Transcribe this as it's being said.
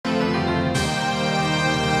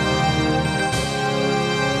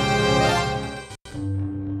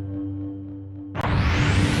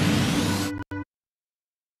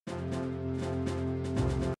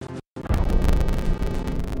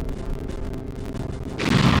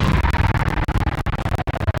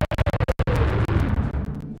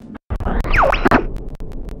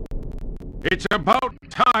It's about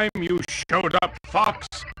time you showed up, Fox.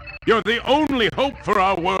 You're the only hope for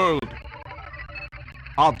our world.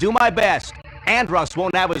 I'll do my best. Andros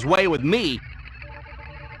won't have his way with me.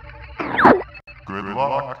 Good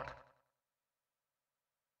luck.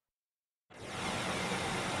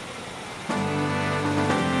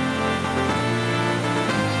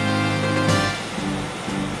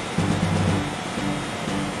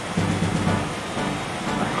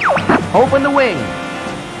 Open the wing.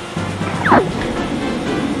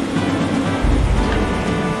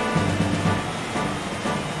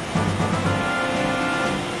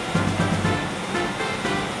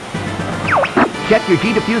 Check your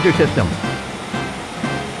G-diffuser system.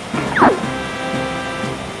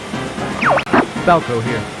 Velcro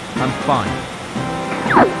here. I'm fine.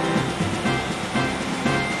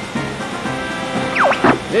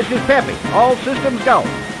 This is Peppy. All systems go.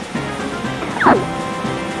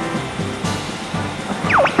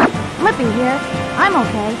 Lippy here. I'm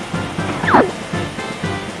okay.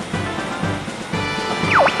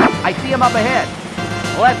 I see him up ahead.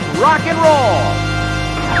 Let's rock and roll.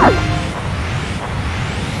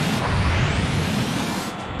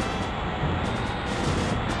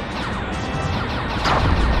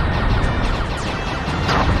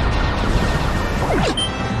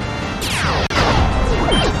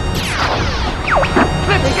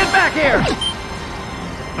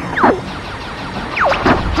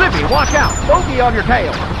 Watch out! Bogey on your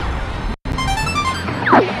tail!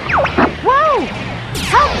 Whoa!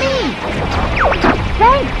 Help me!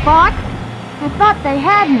 Thanks, Fox! I thought they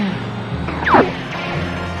had me.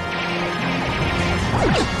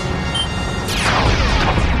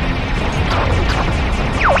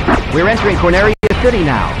 We're entering Corneria City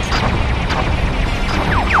now.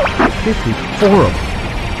 This is horrible.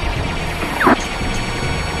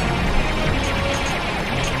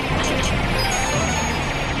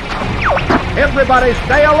 Everybody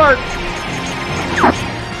stay alert!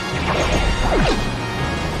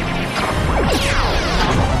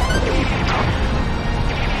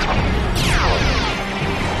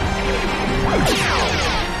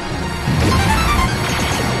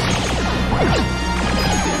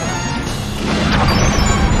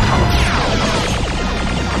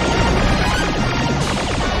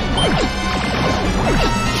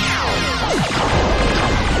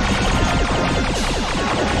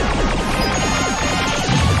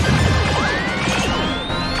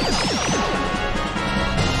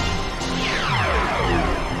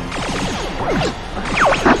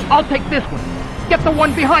 I'll take this one. Get the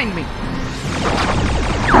one behind me.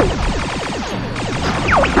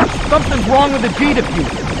 Something's wrong with the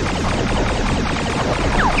G-diffuser.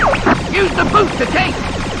 Use the boost to take.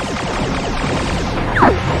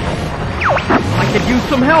 I could use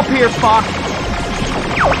some help here, Fox.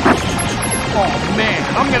 Oh man,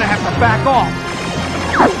 I'm gonna have to back off.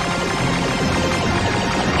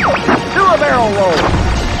 Do a barrel roll.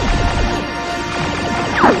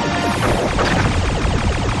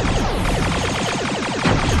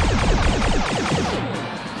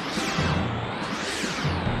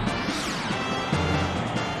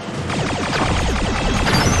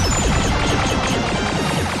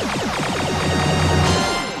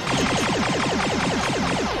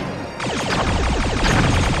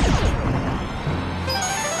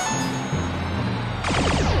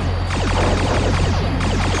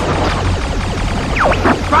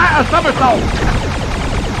 Try a somersault!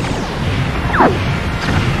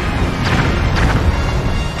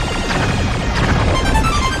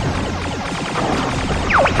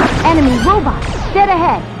 Enemy robot, dead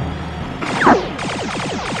ahead.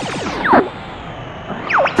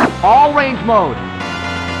 All range mode.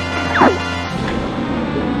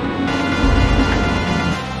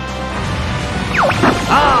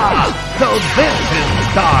 Ah, so this is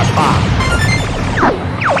Star Fox.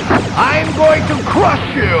 I'm going to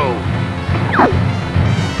crush you!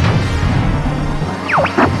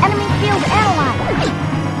 Enemy field analyzed.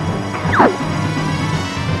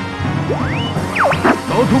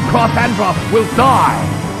 Those who cross Andros will die!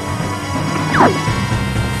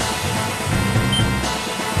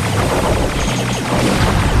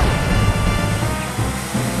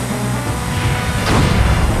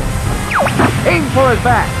 Aim for his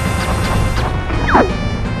back!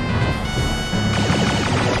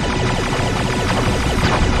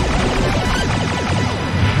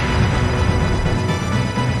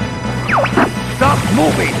 Stop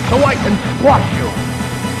moving so I can squash you!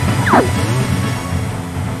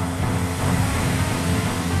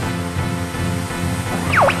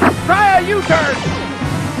 Try a U-turn!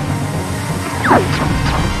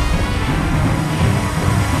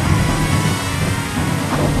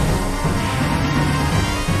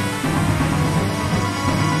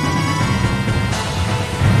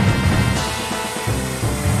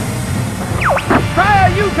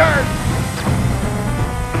 turn!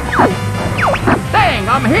 Dang,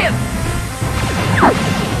 I'm hit!